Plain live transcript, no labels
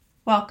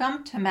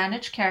Welcome to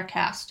Managed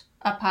Carecast,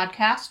 a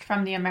podcast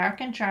from the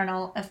American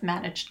Journal of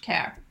Managed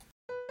Care.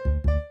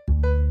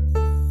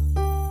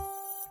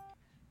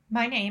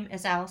 My name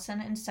is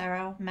Allison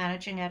Insero,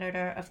 Managing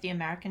Editor of the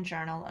American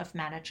Journal of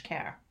Managed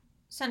Care.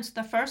 Since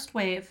the first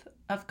wave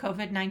of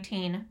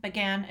COVID-19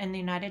 began in the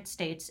United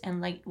States in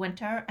late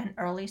winter and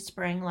early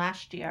spring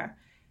last year,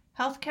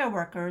 healthcare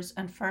workers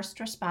and first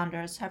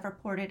responders have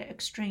reported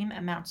extreme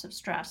amounts of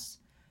stress.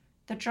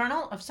 The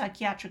Journal of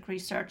Psychiatric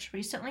Research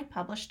recently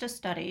published a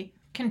study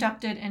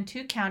conducted in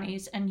 2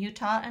 counties in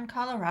Utah and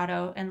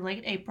Colorado in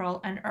late April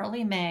and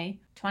early May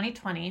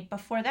 2020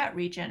 before that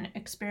region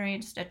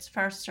experienced its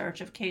first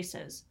surge of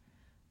cases.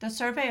 The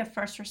survey of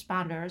first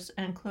responders,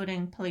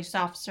 including police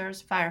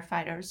officers,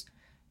 firefighters,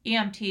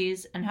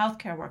 EMTs, and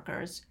healthcare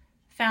workers,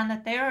 found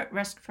that they are at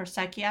risk for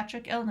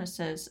psychiatric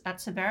illnesses at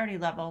severity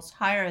levels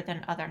higher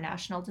than other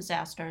national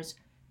disasters,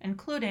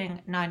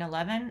 including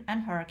 9/11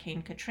 and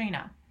Hurricane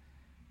Katrina.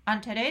 On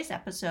today's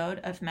episode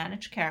of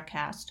Managed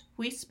Carecast,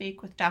 we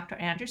speak with Dr.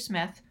 Andrew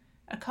Smith,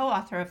 a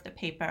co-author of the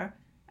paper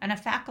and a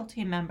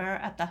faculty member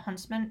at the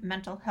Huntsman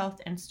Mental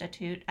Health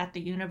Institute at the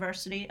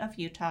University of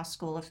Utah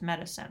School of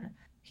Medicine.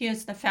 He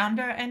is the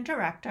founder and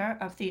director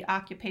of the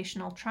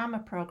Occupational Trauma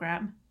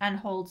Program and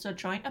holds a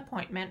joint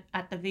appointment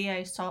at the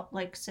VA Salt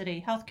Lake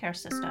City Healthcare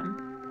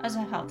System as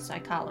a health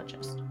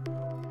psychologist.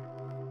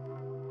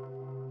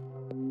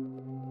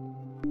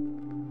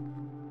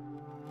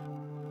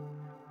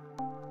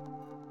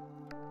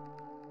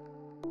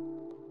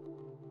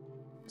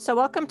 So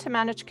welcome to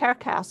Managed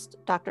Carecast,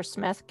 Dr.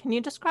 Smith. Can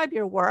you describe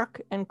your work,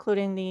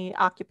 including the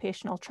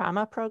Occupational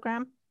Trauma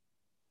Program?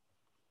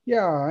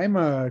 Yeah, I'm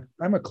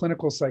a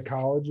clinical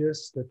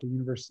psychologist at the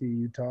University of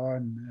Utah,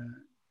 and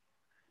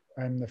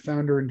I'm the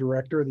founder and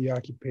director of the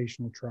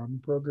Occupational Trauma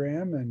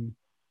Program, and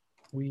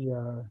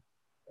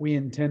we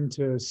intend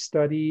to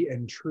study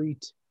and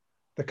treat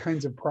the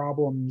kinds of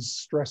problems,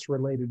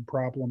 stress-related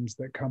problems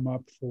that come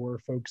up for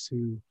folks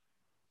who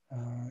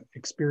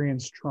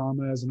experience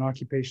trauma as an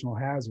occupational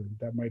hazard.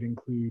 That might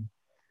include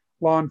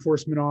law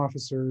enforcement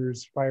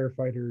officers,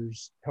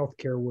 firefighters,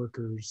 healthcare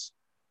workers,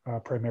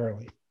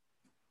 primarily.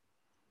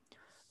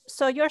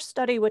 So your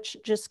study, which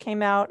just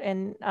came out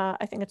in,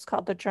 I think it's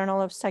called the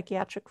Journal of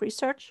Psychiatric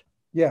Research.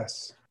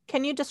 Yes.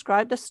 Can you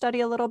describe the study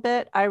a little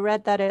bit? I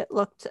read that it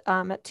looked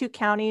at 2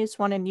 counties,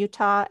 one in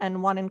Utah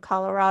and one in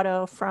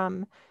Colorado,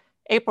 from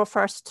April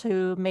 1st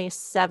to May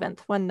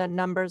 7th, when the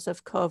numbers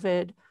of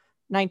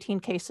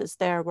COVID-19 cases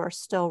there were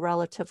still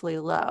relatively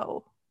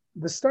low.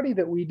 The study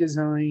that we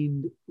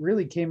designed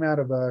really came out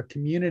of a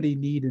community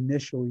need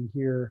initially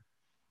here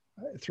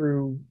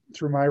through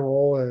my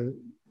role,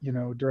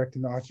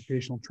 directing the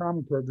Occupational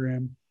Trauma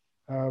Program.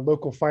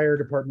 Local fire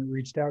department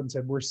reached out and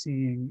said, we're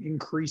seeing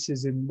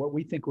increases in what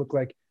we think look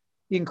like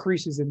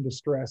increases in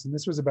distress. And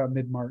this was about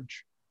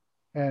mid-March.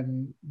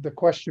 And the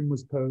question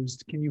was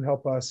posed, can you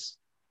help us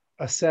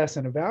assess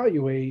and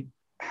evaluate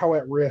how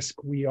at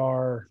risk we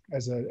are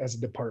as a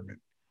department,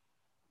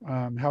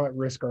 how at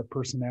risk our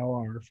personnel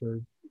are for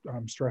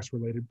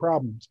stress-related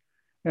problems.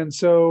 And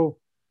so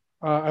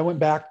I went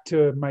back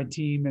to my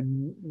team,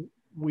 and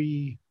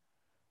we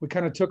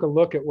kind of took a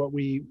look at what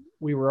we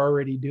were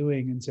already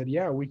doing and said,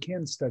 yeah, we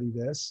can study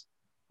this,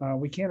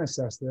 we can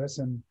assess this.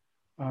 And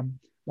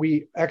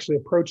we actually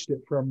approached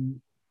it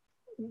from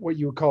what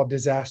you would call a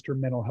disaster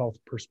mental health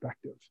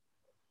perspective.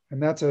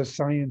 And that's a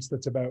science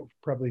that's about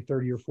probably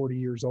 30 or 40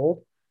 years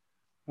old.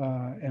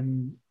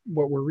 And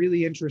what we're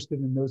really interested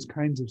in those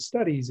kinds of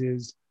studies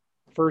is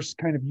first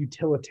kind of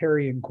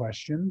utilitarian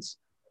questions.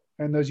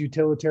 And those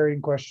utilitarian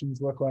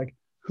questions look like,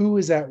 who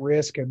is at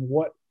risk and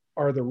what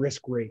are the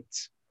risk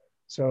rates?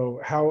 So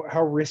how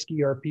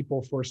risky are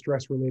people for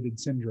stress-related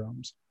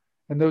syndromes?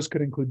 And those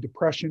could include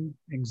depression,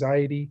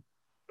 anxiety,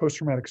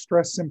 post-traumatic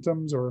stress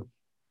symptoms or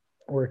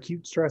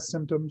acute stress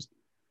symptoms,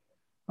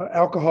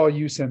 alcohol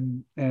use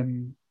and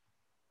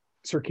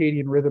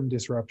circadian rhythm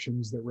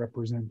disruptions that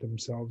represent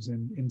themselves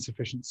in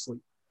insufficient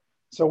sleep.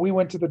 So we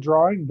went to the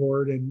drawing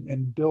board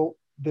and built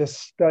this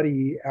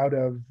study out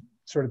of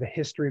sort of the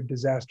history of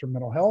disaster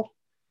mental health.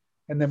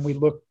 And then we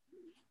looked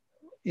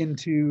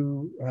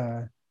into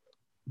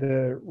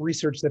the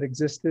research that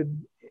existed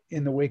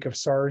in the wake of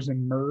SARS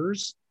and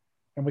MERS.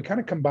 And we kind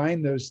of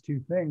combined those 2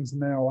 things.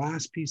 And then the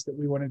last piece that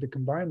we wanted to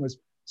combine was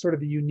sort of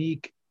the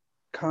unique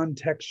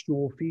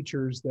contextual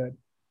features that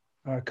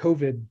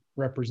COVID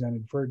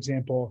represented. For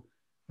example,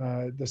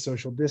 the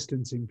social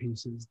distancing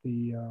pieces,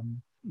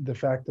 the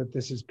fact that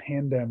this is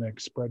pandemic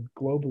spread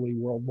globally,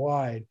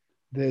 worldwide,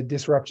 the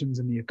disruptions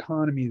in the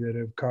economy that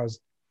have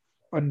caused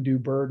undue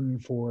burden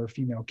for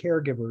female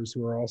caregivers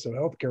who are also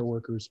healthcare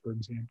workers, for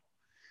example.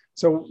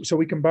 So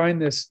we combine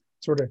this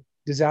sort of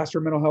disaster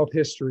mental health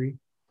history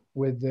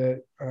with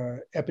the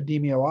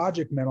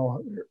epidemiologic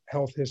mental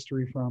health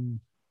history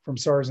from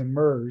SARS and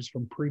MERS,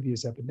 from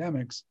previous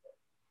epidemics,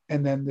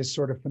 and then this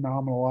sort of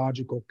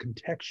phenomenological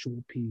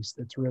contextual piece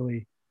that's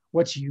really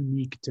what's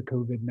unique to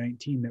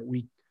COVID-19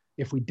 that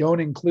if we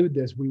don't include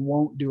this, we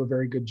won't do a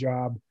very good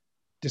job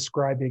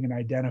describing and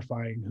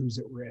identifying who's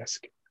at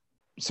risk.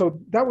 so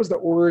that was the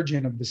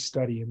origin of the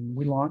study, and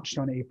we launched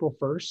on April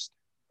 1st.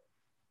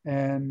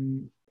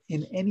 And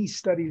in any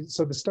study,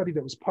 so the study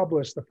that was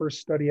published, the first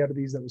study out of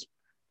these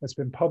that's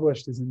been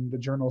published is in the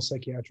Journal of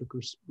Psychiatric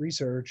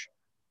Research,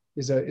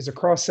 is a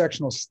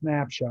cross-sectional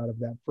snapshot of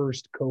that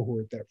first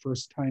cohort, that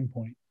first time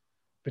point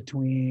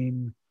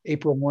between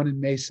April 1 and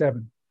May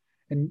 7.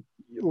 And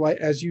like,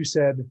 as you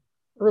said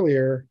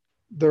earlier,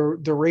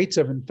 the rates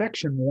of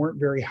infection weren't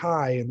very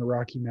high in the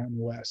Rocky Mountain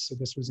West. So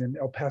this was in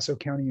El Paso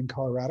County in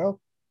Colorado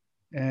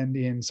and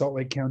in Salt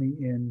Lake County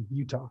in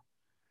Utah.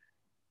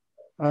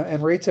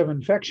 And rates of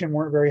infection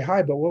weren't very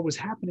high, but what was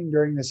happening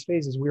during this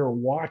phase is we were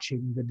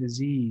watching the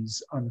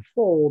disease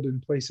unfold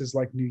in places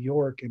like New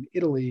York and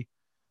Italy,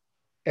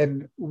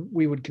 and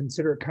we would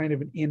consider it kind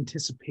of an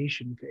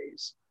anticipation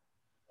phase.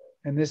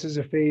 And this is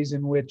a phase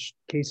in which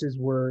cases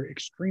were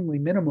extremely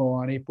minimal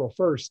on April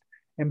 1st.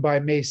 And by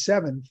May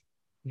 7th,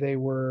 they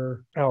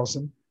were,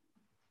 Allison,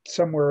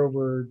 somewhere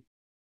over,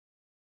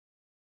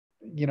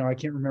 I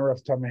can't remember off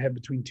the top of my head,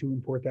 between 2,000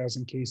 and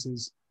 4,000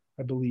 cases,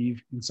 I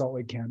believe, in Salt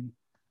Lake County.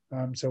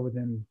 So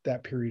within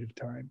that period of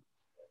time.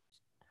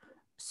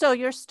 So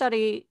your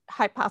study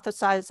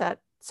hypothesized that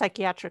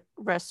psychiatric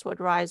risks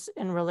would rise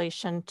in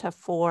relation to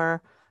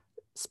 4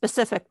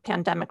 specific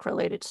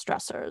pandemic-related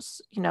stressors.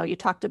 You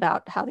talked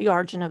about how the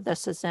origin of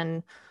this is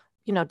in,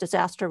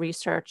 disaster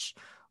research.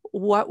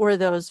 What were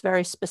those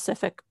very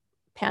specific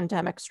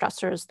pandemic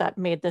stressors that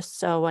made this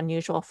so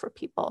unusual for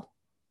people?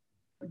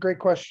 Great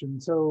question.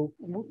 So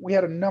we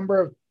had a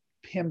number of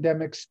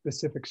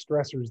pandemic-specific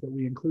stressors that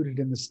we included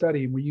in the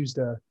study, and we used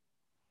a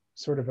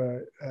sort of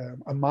a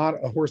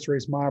horse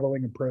race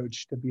modeling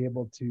approach to be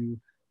able to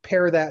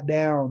pare that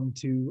down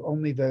to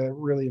only the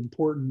really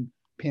important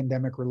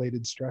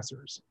pandemic-related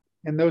stressors.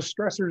 And those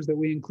stressors that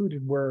we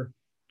included were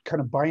kind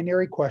of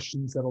binary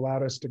questions that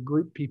allowed us to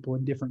group people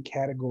in different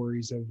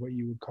categories of what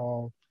you would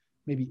call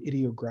maybe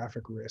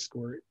idiographic risk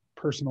or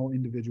personal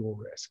individual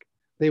risk.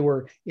 They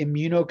were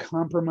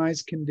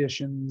immunocompromised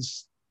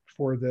conditions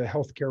for the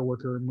healthcare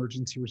worker,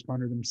 emergency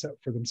responder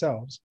for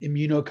themselves,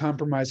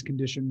 immunocompromised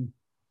condition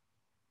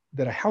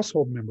that a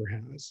household member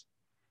has,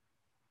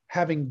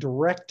 having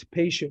direct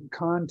patient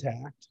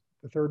contact.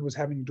 The third was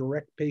having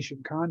direct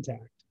patient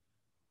contact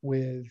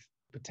with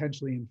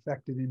potentially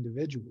infected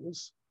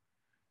individuals.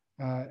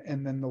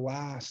 And then the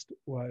last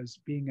was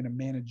being in a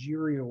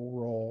managerial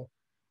role.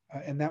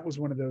 And that was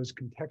one of those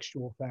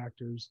contextual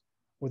factors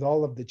with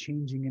all of the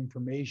changing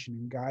information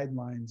and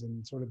guidelines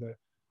and sort of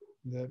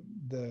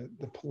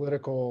the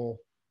political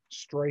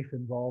strife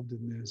involved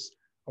in this.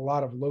 A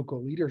lot of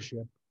local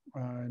leadership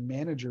and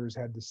managers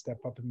had to step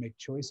up and make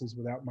choices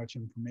without much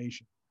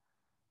information.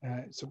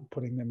 So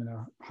putting them in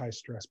a high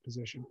stress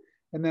position.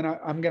 And then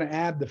I'm going to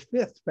add the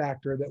 5th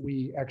factor that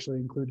we actually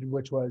included,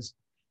 which was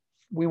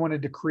we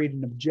wanted to create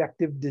an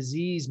objective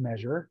disease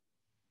measure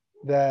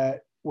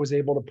that was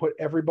able to put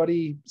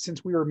everybody,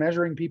 since we were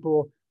measuring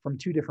people from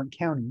 2 different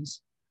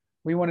counties,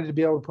 we wanted to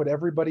be able to put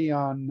everybody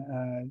on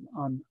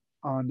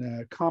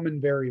a common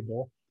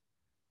variable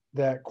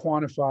that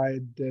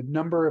quantified the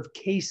number of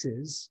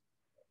cases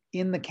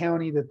in the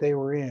county that they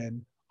were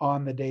in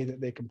on the day that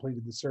they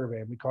completed the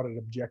survey. And we called it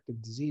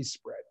objective disease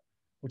spread,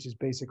 which is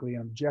basically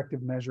an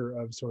objective measure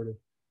of sort of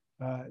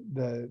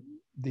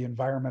the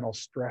environmental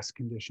stress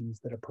conditions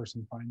that a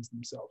person finds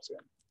themselves in.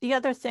 The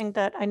other thing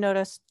that I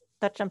noticed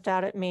that jumped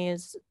out at me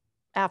is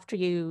after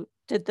you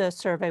did the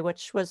survey,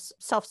 which was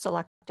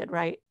self-selected,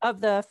 right?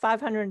 Of the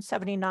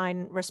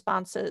 579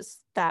 responses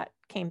that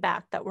came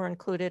back that were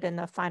included in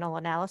the final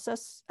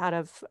analysis out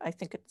of, I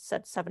think it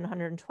said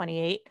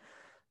 728,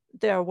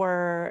 there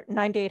were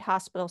 98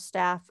 hospital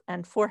staff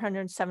and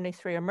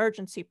 473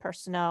 emergency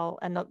personnel.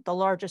 And the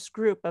largest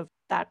group of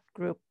that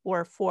group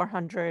were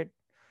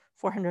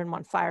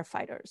 401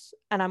 firefighters.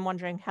 And I'm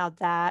wondering how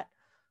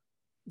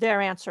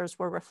their answers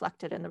were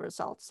reflected in the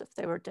results, if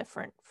they were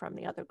different from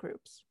the other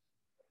groups.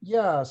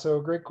 Yeah, so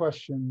great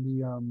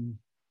question.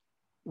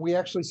 We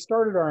actually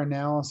started our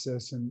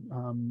analysis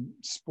and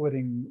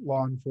splitting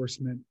law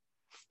enforcement,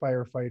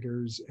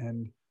 firefighters,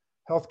 and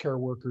healthcare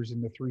workers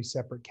into 3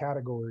 separate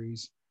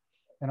categories.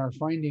 And our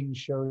findings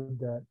showed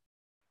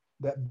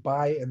that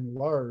by and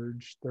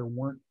large, there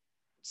weren't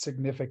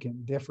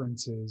significant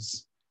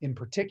differences in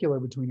particular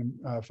between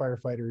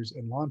firefighters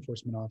and law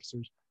enforcement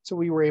officers. So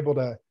we were able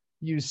to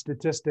use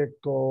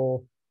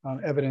statistical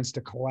evidence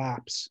to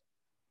collapse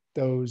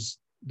those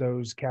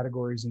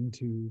categories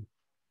into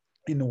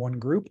one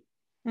group.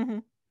 Mm-hmm.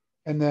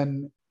 And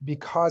then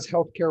because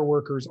healthcare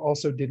workers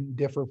also didn't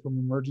differ from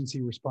emergency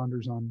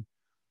responders on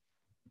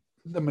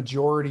the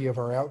majority of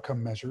our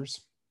outcome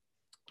measures,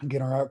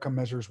 again, our outcome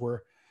measures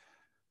were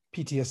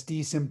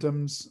PTSD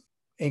symptoms,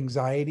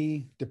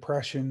 anxiety,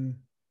 depression,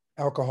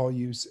 alcohol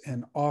use,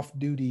 and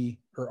off-duty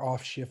or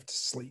off-shift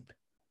sleep.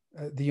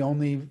 The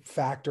only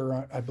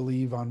factor, I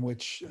believe, on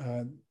which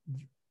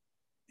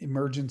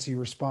emergency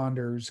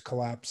responders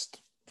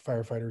collapsed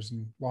firefighters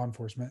and law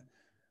enforcement,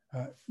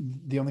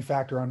 the only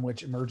factor on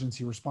which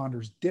emergency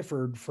responders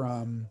differed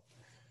from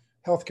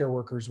healthcare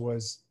workers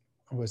was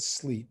was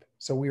sleep.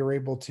 So we were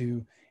able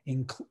to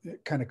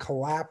kind of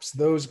collapse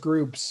those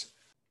groups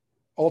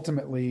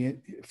ultimately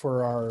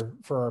for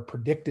our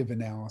predictive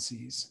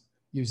analyses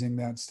using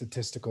that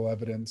statistical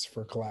evidence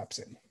for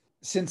collapsing.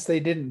 Since they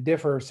didn't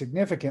differ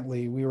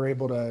significantly, we were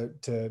able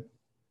to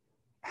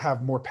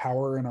have more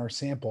power in our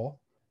sample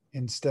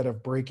instead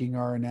of breaking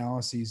our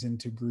analyses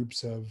into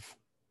groups of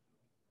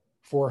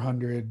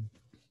 400,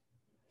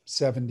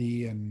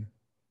 70, and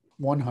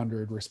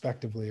 100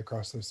 respectively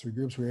across those three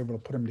groups. We were able to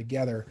put them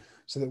together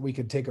so that we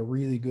could take a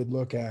really good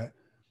look at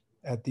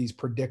these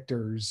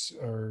predictors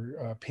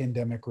or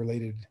pandemic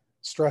related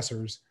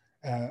stressors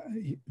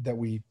that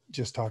we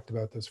just talked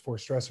about, those five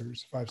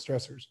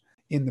stressors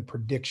in the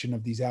prediction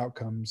of these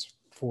outcomes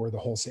for the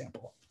whole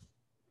sample.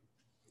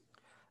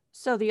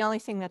 So the only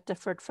thing that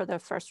differed for the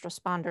first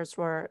responders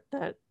were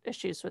the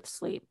issues with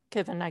sleep,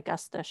 given, I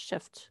guess, the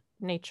shift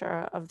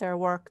nature of their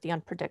work, the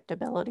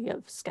unpredictability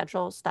of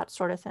schedules, that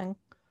sort of thing?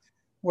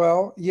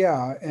 Well,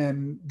 yeah,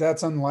 and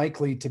that's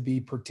unlikely to be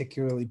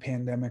particularly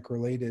pandemic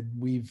related.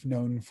 We've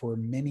known for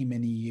many,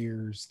 many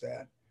years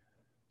that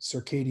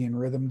circadian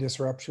rhythm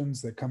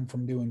disruptions that come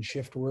from doing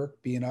shift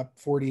work, being up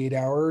 48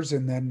 hours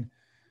and then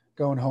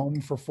going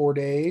home for 4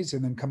 days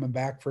and then coming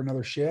back for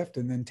another shift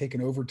and then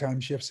taking overtime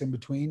shifts in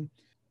between.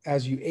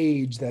 As you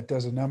age, that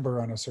does a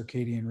number on a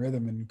circadian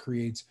rhythm and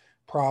creates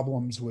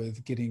problems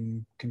with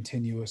getting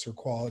continuous or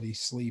quality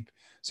sleep.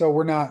 So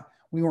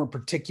we weren't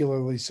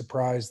particularly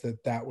surprised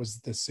that that was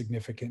the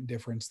significant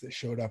difference that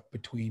showed up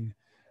between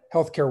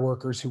healthcare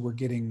workers who were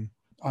getting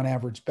on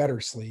average better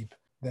sleep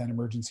than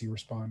emergency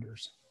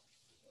responders.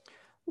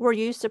 Were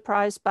you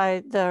surprised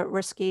by the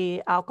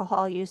risky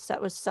alcohol use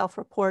that was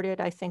self-reported?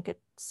 I think it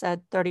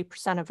said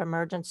 30% of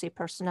emergency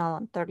personnel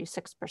and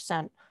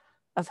 36%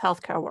 of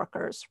healthcare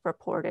workers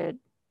reported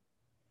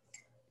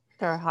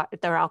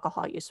their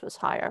alcohol use was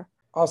higher.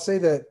 I'll say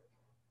that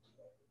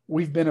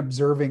we've been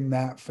observing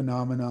that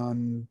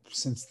phenomenon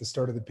since the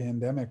start of the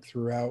pandemic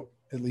throughout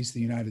at least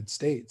the United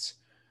States,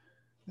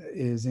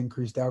 is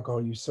increased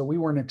alcohol use. So we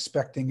weren't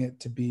expecting it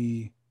to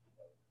be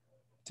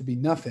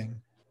nothing.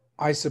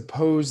 I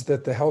suppose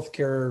that the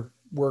healthcare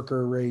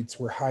worker rates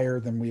were higher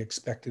than we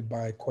expected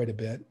by quite a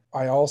bit.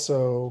 I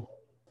also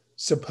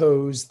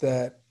suppose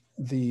that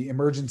the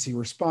emergency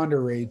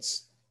responder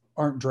rates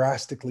aren't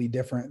drastically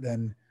different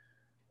than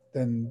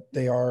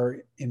they are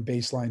in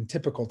baseline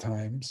typical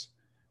times.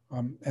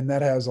 And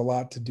that has a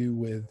lot to do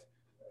with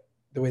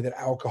the way that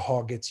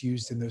alcohol gets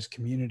used in those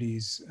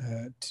communities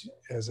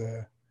as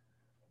a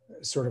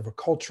sort of a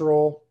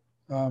cultural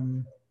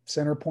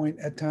center point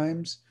at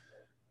times,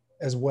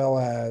 as well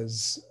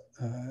as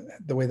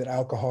the way that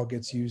alcohol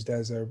gets used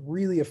as a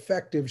really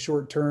effective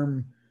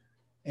short-term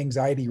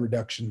anxiety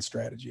reduction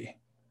strategy.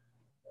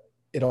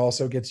 It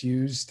also gets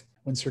used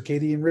when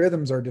circadian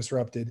rhythms are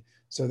disrupted,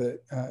 so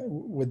that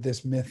with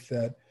this myth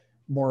that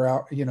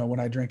when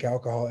I drink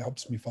alcohol, it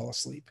helps me fall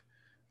asleep,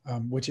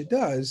 which it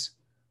does,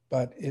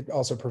 but it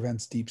also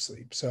prevents deep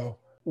sleep. So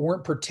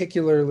weren't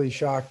particularly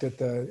shocked at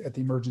the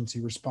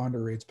emergency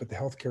responder rates, but the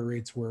healthcare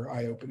rates were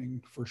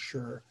eye-opening for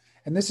sure.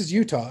 And this is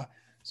Utah,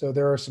 so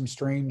there are some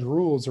strange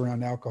rules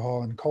around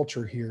alcohol and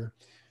culture here.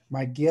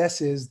 My guess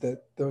is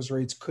that those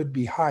rates could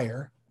be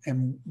higher,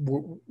 and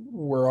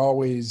we're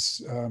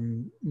always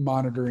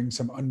monitoring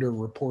some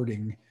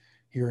underreporting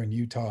here in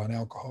Utah on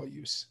alcohol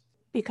use.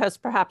 Because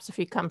perhaps if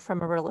you come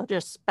from a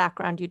religious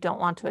background, you don't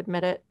want to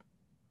admit it,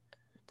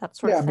 that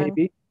sort of thing?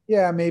 Maybe.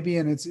 Yeah, maybe.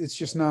 And it's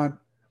just not,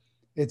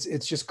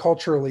 it's just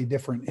culturally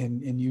different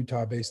in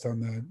Utah based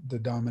on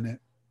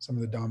some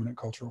of the dominant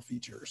cultural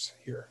features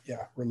here.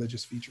 Yeah,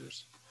 religious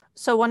features.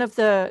 So one of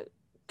the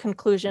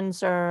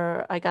conclusions,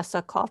 or I guess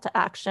a call to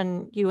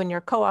action you and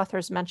your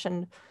co-authors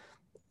mentioned,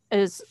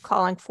 is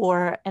calling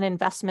for an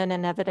investment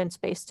in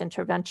evidence-based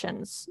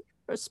interventions,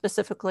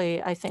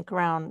 specifically, I think,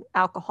 around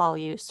alcohol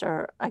use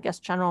or I guess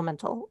general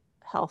mental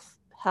health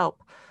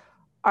help.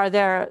 Are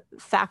there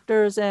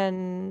factors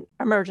in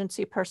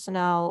emergency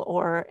personnel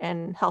or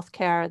in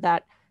healthcare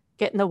that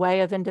get in the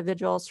way of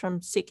individuals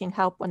from seeking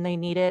help when they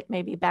need it,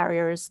 maybe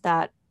barriers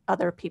that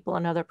other people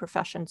in other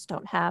professions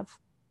don't have?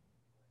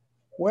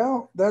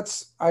 Well,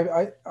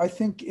 I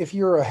think if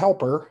you're a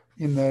helper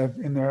in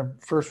the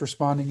first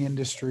responding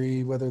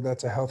industry, whether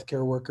that's a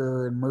healthcare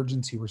worker or an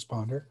emergency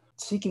responder,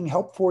 seeking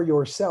help for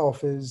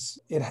yourself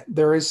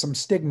there is some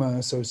stigma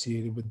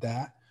associated with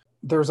that.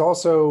 There's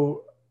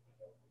also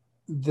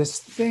this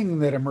thing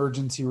that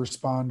emergency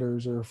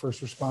responders or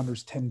first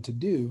responders tend to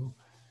do,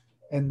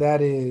 and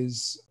that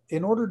is,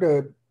 in order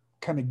to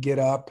kind of get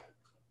up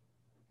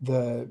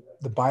the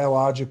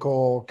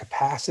biological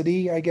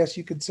capacity, I guess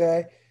you could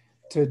say,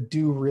 to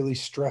do really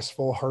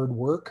stressful, hard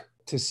work,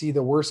 to see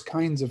the worst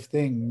kinds of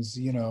things,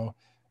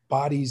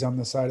 bodies on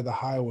the side of the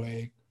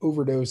highway,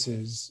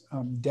 overdoses,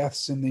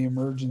 deaths in the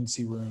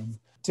emergency room,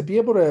 to be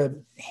able to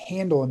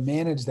handle and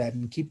manage that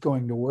and keep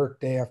going to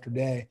work day after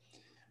day,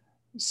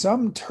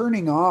 some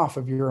turning off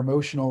of your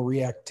emotional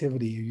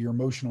reactivity, your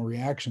emotional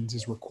reactions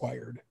is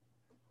required.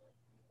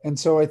 And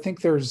so I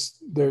think there's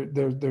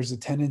a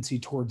tendency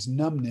towards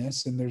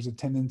numbness, and there's a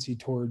tendency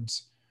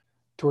towards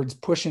towards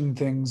pushing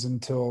things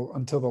until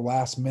the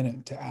last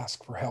minute to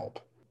ask for help.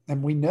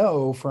 And we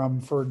know from,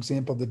 for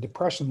example, the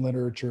depression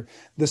literature,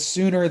 the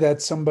sooner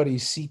that somebody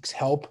seeks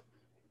help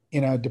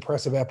in a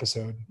depressive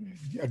episode,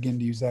 again,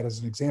 to use that as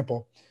an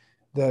example,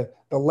 the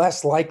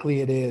less likely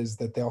it is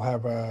that they'll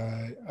have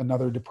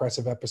another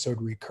depressive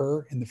episode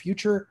recur in the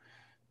future.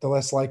 The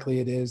less likely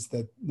it is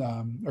that,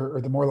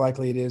 or the more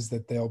likely it is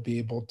that they'll be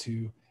able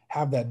to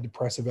have that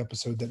depressive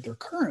episode that they're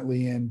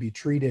currently in be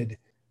treated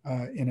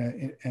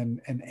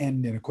and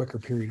end in a quicker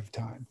period of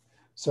time.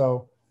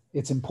 So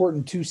it's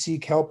important to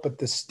seek help, but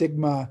the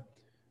stigma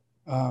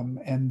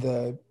and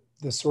the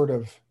sort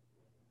of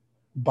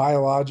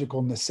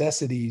biological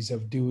necessities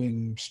of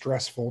doing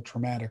stressful,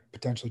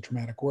 potentially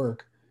traumatic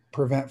work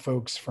prevent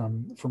folks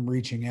from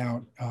reaching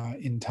out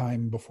in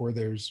time before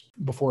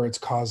it's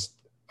caused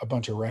a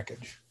bunch of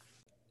wreckage.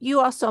 You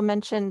also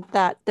mentioned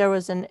that there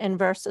was an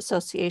inverse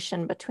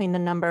association between the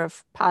number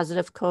of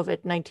positive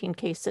COVID-19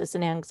 cases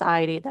and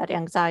anxiety, that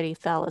anxiety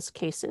fell as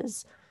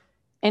cases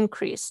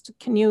increased.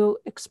 Can you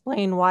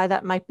explain why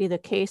that might be the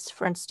case?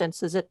 For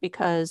instance, is it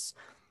because,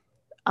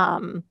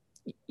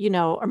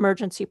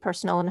 emergency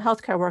personnel and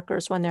healthcare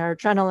workers, when their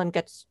adrenaline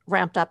gets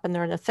ramped up and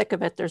they're in the thick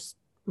of it, there's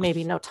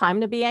maybe no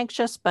time to be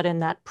anxious, but in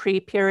that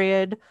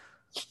pre-period,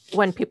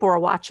 when people were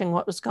watching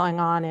what was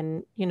going on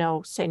in,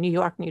 say New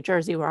York, New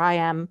Jersey, where I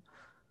am,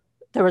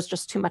 there was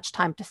just too much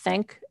time to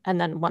think.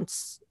 And then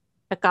once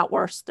it got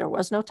worse, there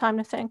was no time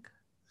to think.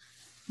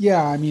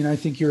 Yeah. I mean, I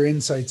think your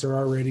insights are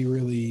already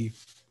really,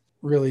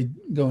 really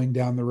going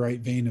down the right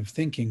vein of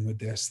thinking with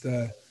this.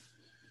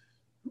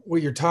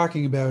 What you're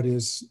talking about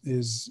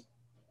is,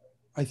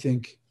 I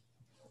think,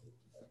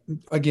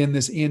 again,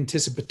 this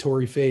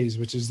anticipatory phase,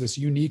 which is this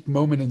unique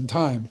moment in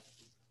time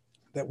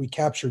that we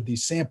captured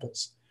these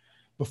samples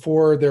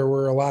before there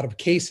were a lot of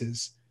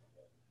cases.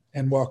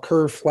 And while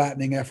curve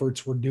flattening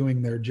efforts were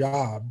doing their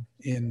job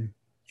in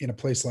a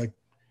place like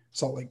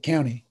Salt Lake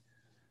County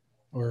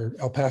or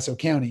El Paso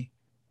County,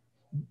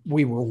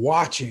 we were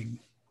watching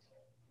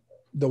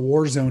the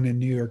war zone in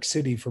New York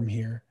City from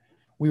here.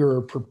 We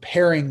were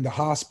preparing the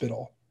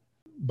hospital.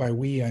 By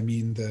we, I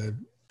mean the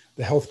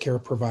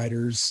healthcare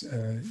providers,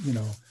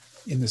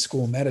 in the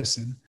school of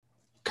medicine,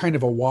 kind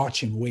of a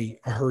watch and wait,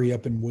 a hurry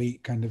up and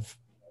wait kind of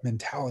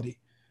mentality.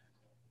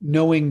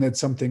 Knowing that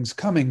something's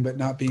coming, but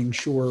not being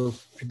sure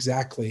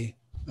exactly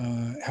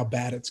how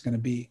bad it's going to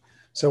be.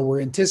 So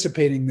we're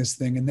anticipating this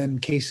thing, and then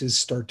cases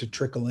start to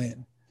trickle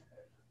in.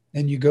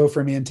 And you go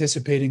from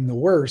anticipating the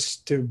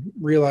worst to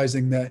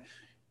realizing that,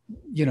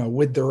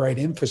 with the right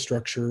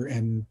infrastructure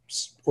and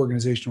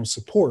organizational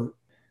support,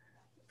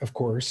 of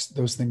course,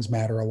 those things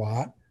matter a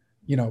lot.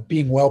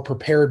 Being well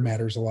prepared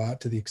matters a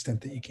lot to the extent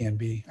that you can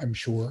be, I'm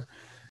sure.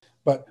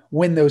 But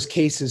when those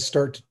cases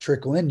start to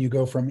trickle in, you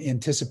go from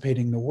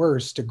anticipating the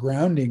worst to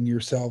grounding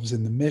yourselves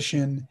in the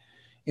mission,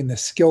 in the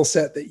skill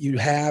set that you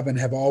have and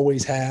have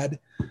always had.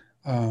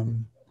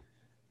 And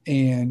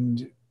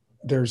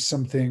there's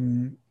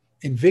something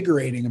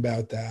invigorating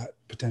about that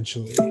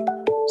potentially.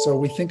 So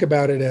we think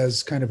about it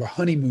as kind of a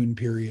honeymoon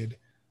period.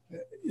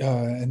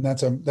 And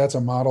that's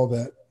a model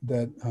that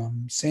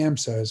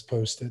SAMHSA has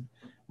posted,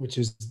 which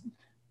is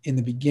in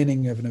the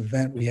beginning of an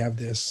event, we have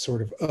this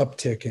sort of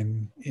uptick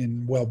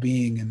in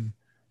well-being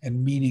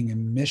and meaning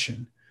and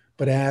mission.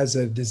 But as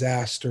a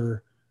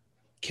disaster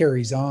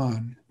carries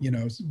on,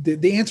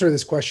 the answer to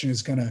this question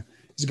is gonna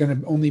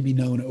only be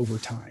known over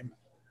time.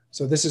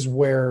 So this is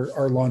where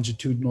our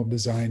longitudinal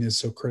design is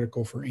so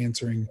critical for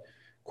answering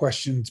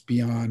questions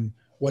beyond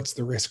what's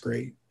the risk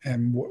rate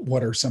and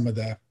what are some of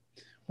the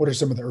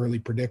early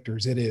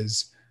predictors. It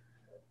is,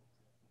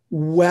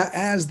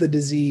 as the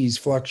disease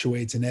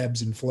fluctuates and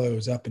ebbs and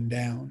flows up and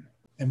down,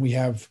 and we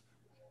have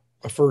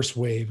a first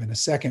wave and a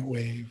second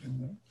wave,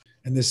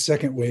 and this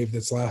second wave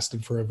that's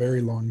lasted for a very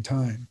long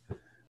time,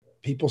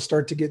 people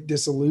start to get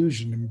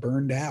disillusioned and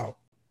burned out.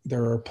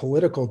 There are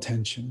political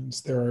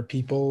tensions. There are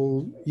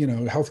people,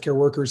 healthcare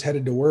workers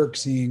headed to work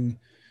seeing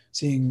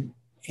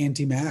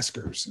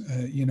anti-maskers,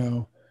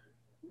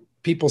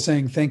 people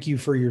saying thank you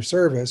for your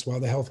service while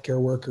the healthcare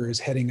worker is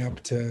heading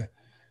up to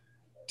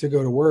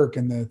go to work,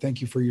 and the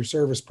thank you for your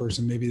service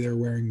person, maybe they're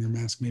wearing their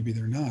mask, maybe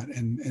they're not.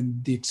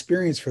 And the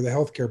experience for the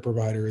healthcare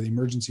provider or the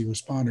emergency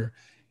responder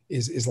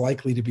is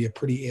likely to be a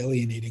pretty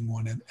alienating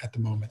one at the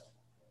moment.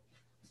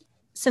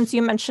 Since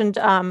you mentioned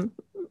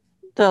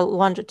the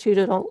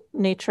longitudinal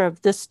nature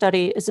of this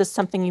study, is this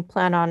something you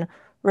plan on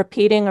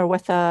repeating or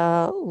with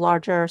a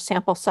larger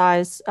sample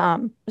size,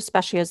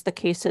 especially as the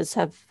cases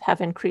have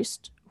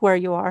increased where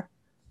you are?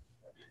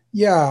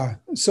 Yeah,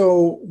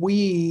 so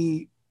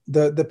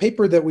the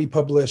paper that we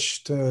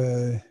published,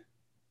 I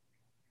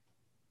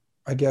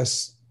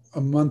guess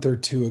a month or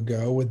two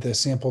ago with the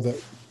sample that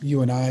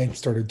you and I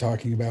started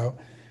talking about,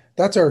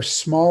 that's our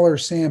smaller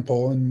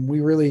sample. And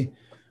we only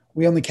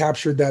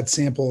captured that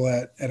sample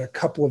at a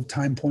couple of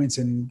time points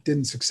and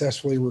didn't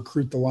successfully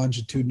recruit the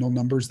longitudinal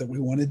numbers that we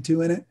wanted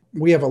to in it.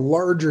 We have a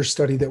larger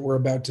study that we're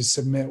about to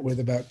submit with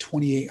about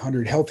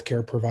 2,800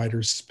 healthcare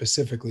providers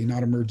specifically,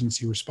 not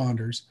emergency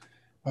responders,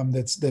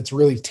 that's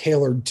really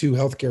tailored to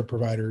healthcare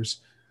providers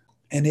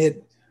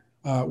And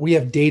we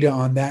have data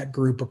on that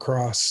group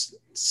across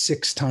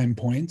 6 time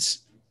points,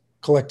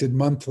 collected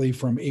monthly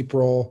from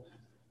April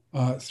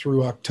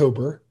through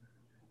October.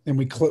 And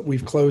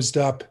we've closed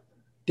up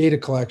data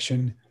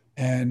collection,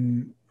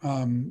 and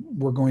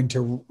we're going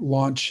to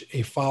launch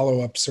a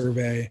follow-up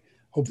survey,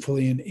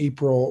 hopefully in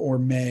April or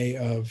May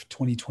of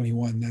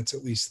 2021. That's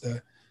at least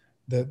the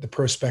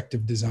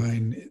prospective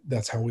design.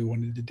 That's how we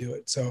wanted to do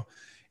it. So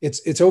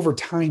it's over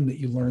time that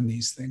you learn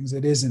these things.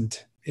 It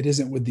isn't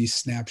with these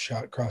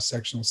snapshot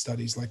cross-sectional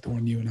studies like the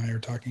one you and I are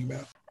talking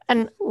about.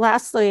 And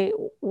lastly,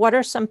 what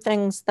are some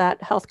things that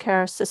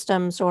healthcare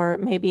systems or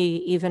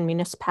maybe even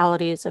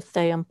municipalities, if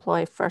they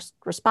employ first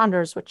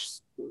responders, which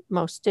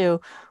most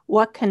do,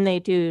 what can they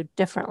do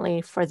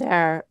differently for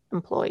their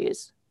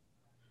employees?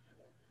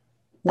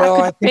 That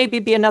could maybe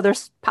be another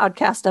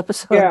podcast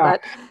episode, yeah.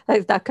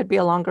 But that could be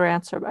a longer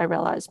answer, I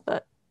realize.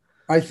 But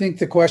I think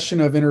the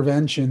question of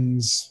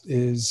interventions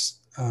is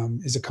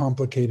a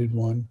complicated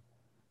one.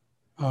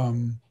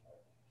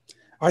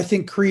 I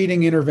think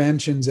creating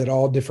interventions at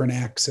all different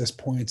access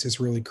points is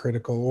really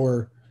critical,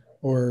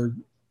 or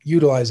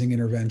utilizing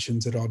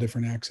interventions at all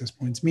different access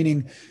points,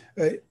 meaning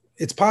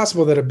it's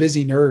possible that a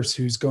busy nurse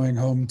who's going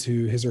home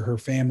to his or her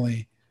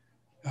family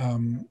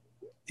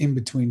in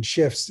between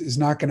shifts is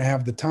not going to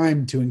have the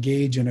time to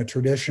engage in a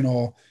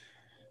traditional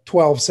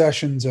 12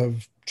 sessions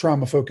of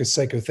trauma-focused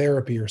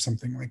psychotherapy or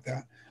something like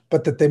that,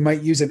 but that they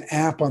might use an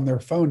app on their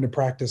phone to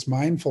practice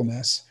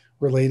mindfulness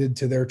related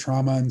to their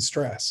trauma and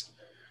stress.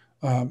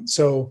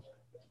 So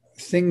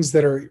things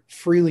that are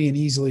freely and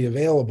easily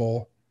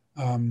available,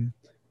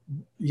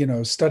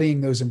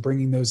 studying those and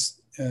bringing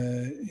those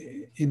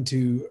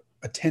into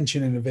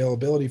attention and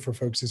availability for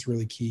folks is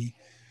really key.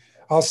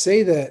 I'll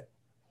say that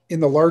in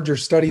the larger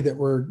study that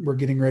we're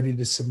getting ready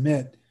to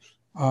submit,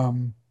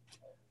 and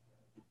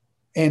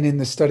in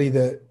the study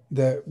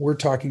that we're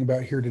talking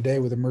about here today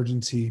with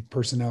emergency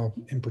personnel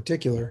in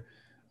particular,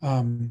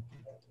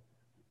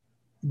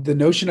 the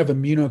notion of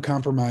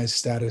immunocompromised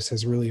status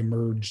has really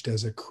emerged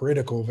as a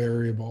critical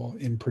variable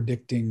in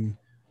predicting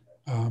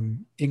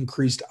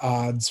increased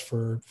odds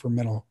for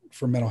mental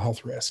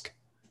health risk,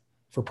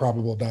 for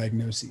probable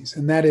diagnoses.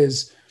 And that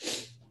is,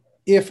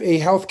 if a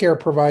healthcare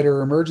provider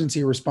or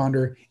emergency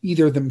responder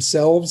either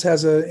themselves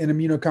has an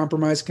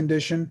immunocompromised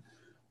condition,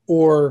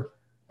 or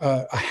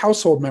a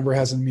household member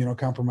has an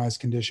immunocompromised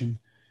condition,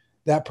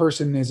 that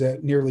person is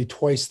at nearly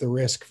twice the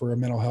risk for a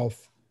mental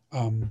health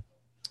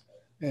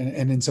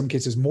and in some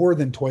cases more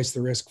than twice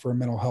the risk for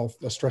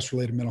a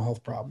stress-related mental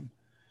health problem.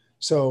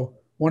 So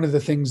one of the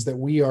things that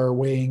we are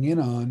weighing in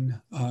on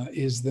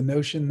is the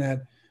notion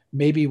that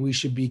maybe we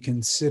should be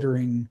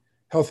considering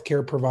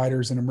healthcare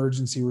providers and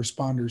emergency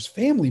responders'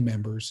 family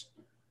members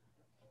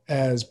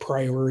as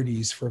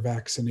priorities for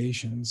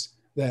vaccinations.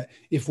 That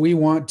if we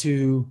want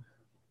to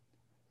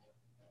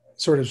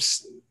sort of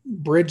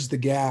bridge the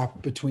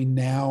gap between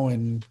now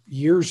and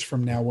years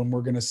from now, when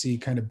we're going to see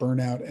kind of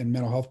burnout and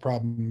mental health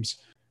problems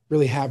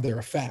really have their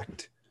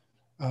effect.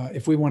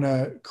 If we want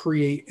to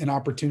create an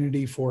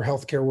opportunity for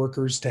healthcare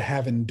workers to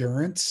have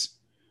endurance,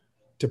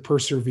 to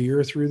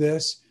persevere through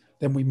this,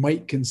 then we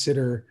might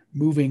consider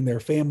moving their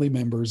family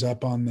members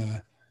up on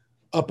the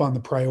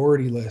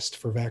priority list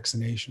for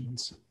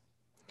vaccinations.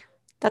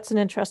 That's an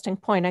interesting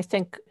point. I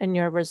think in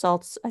your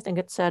results, I think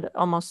it said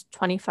almost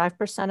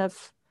 25%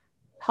 of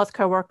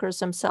healthcare workers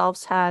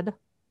themselves had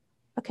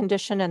a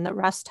condition, and the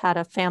rest had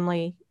a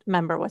family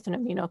member with an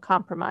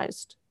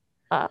immunocompromised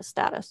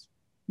status.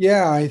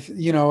 Yeah,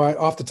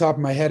 off the top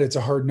of my head, it's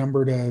a hard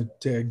number to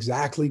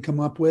exactly come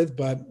up with,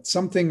 but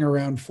something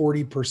around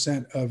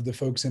 40% of the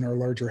folks in our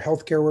larger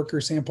healthcare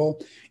worker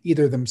sample,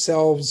 either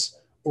themselves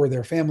or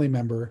their family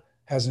member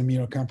has an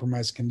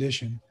immunocompromised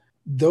condition.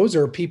 Those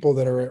are people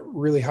that are at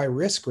really high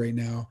risk right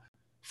now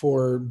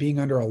for being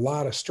under a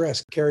lot of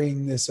stress,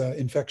 carrying this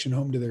infection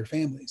home to their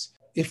families.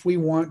 If we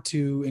want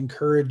to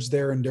encourage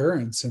their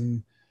endurance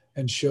and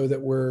show that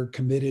we're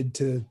committed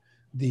to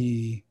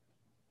the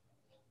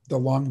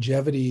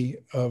longevity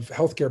of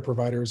healthcare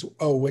providers,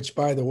 which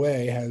by the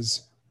way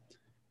has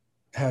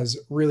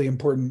really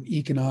important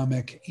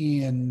economic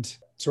and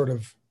sort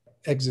of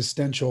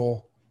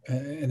existential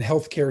and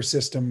healthcare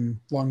system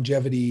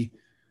longevity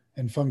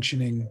and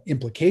functioning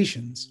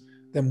implications,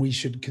 then we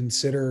should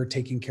consider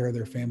taking care of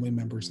their family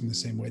members in the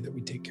same way that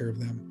we take care of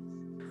them.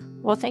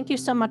 Well, thank you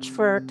so much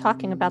for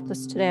talking about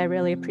this today. I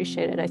really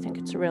appreciate it. I think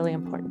it's a really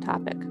important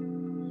topic.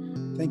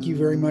 Thank you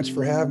very much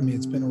for having me.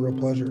 It's been a real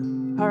pleasure.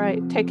 All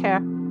right. Take care.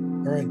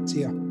 All right.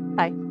 See ya.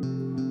 Bye.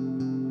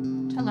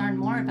 To learn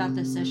more about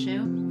this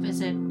issue,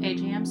 visit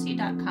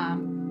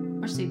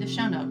ajmc.com or see the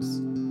show notes.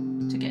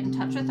 To get in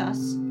touch with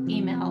us,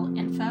 email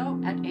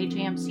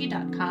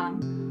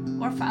info@ajmc.com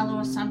or follow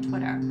us on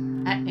Twitter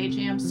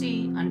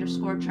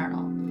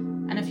 @AJMC_journal.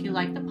 And if you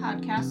like the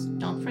podcast,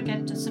 don't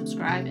forget to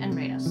subscribe and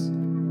rate us.